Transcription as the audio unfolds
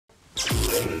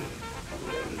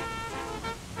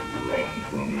Run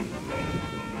from it.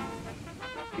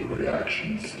 The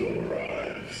reaction still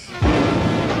arrives.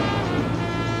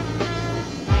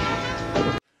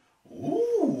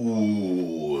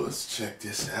 Ooh, let's check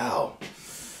this out.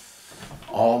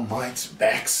 All Might's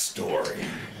backstory.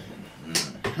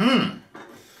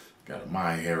 Got a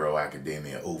My Hero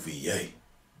Academia OVA.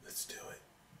 Let's do it.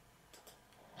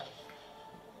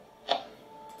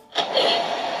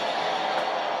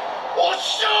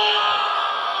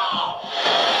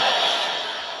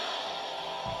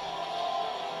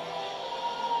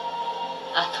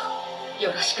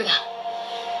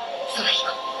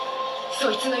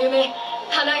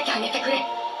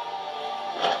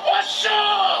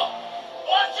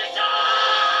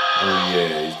 Oh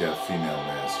yeah, he's got a female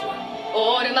master.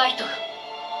 AllMight's.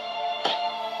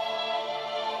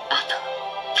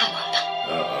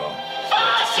 Uh-oh.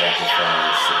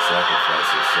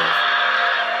 Sacrifice herself.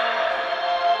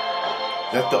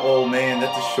 That the old man?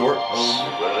 That the short old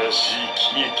man?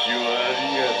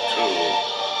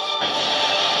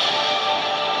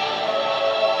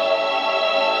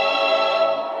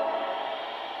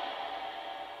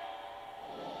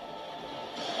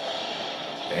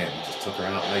 Damn, he just took her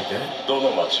out like that?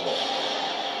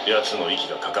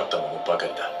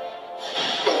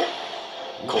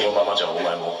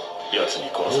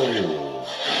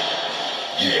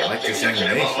 Yeah, I like this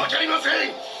animation.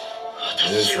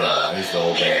 This is the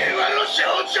old man.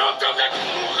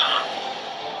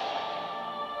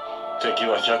 敵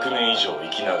は100年以上生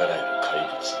きながらえる怪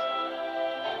物。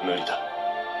無理だ。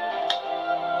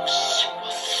死は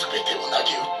全てを投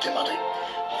げ打ってまで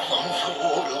ワン・フォ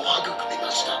ー・オールを育みま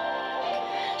した。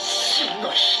真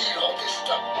のヒーローでし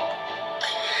た。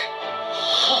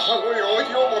母のよう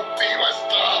に思っていまし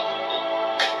た。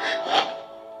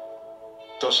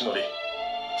年寄り、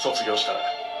卒業したら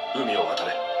海を渡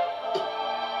れ。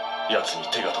奴に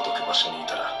手が届く場所にい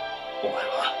たらお前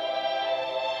は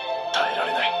耐えら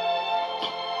れない。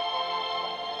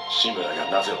志村が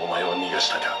なぜお前を逃がし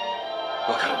たか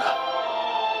分かるな。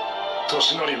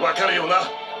年寄り分かるよ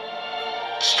な。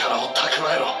力を蓄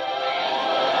えろ。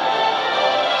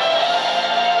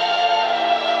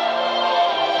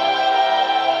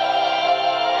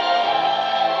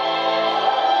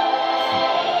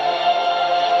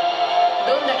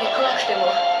どんだけ怖くても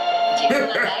自分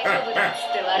は大丈夫だっつ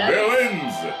って笑う。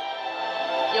Villains!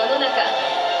 世の中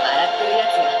笑ってるや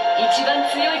つが一番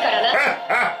強いからな。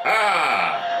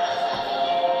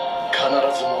必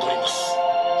ず戻ります。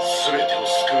全てを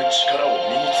救う力を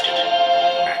身につけて。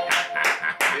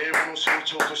平和の象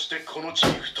徴としてこの地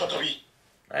に再び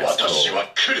私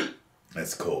は来る。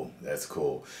 That's cool. That's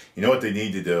cool. You know what they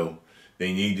need to do?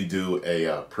 They need to do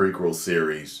a prequel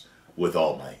series with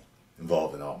All Might,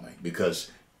 involving All Might.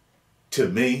 Because to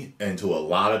me and to a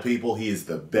lot of people, he is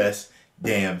the best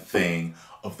damn thing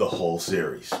of the whole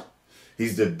series.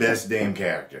 He's the best damn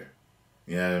character.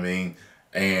 You know what I mean?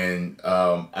 And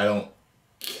I don't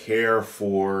care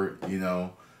for, you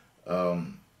know,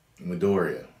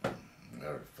 Midoriya.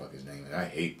 Whatever the fuck his name is. I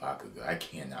hate Bakugo. I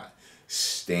cannot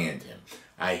stand him.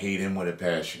 I hate him with a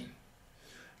passion.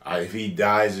 If he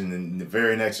dies in the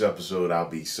very next episode, I'll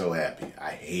be so happy.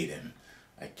 I hate him.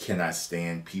 I cannot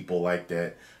stand people like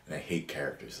that, and I hate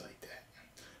characters like that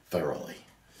thoroughly.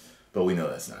 But we know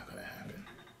that's not going to happen.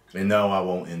 And no, I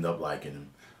won't end up liking him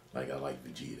like I like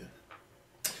Vegeta.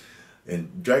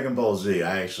 In Dragon Ball Z,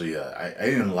 I actually, I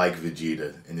didn't like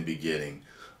Vegeta in the beginning,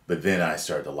 but then I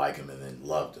started to like him and then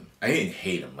loved him. I didn't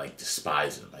hate him, like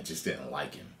despise him. I just didn't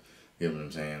like him. You know what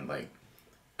I'm saying? Like,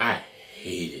 I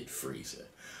hated Frieza.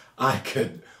 I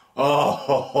hated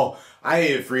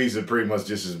Frieza pretty much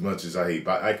just as much as I hate,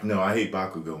 I hate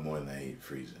Bakugo more than I hate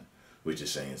Frieza, which is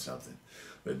saying something.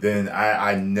 But then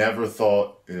I never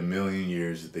thought in a million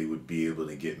years that they would be able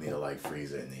to get me to like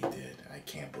Frieza, and they did. I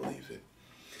can't believe it.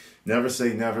 Never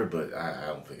say never, but I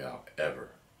don't think I'll ever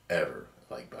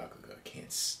like Bakugo. I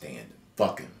can't stand him.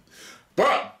 Fuck him.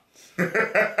 But,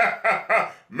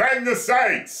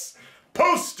 Magnusites,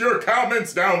 post your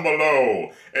comments down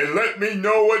below and let me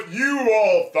know what you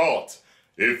all thought.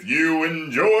 If you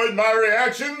enjoyed my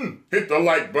reaction, hit the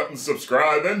like button,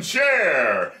 subscribe, and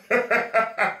share.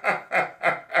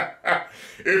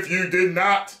 If you did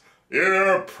not,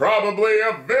 you're probably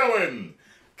a villain.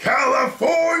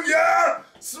 California,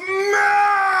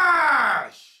 smash!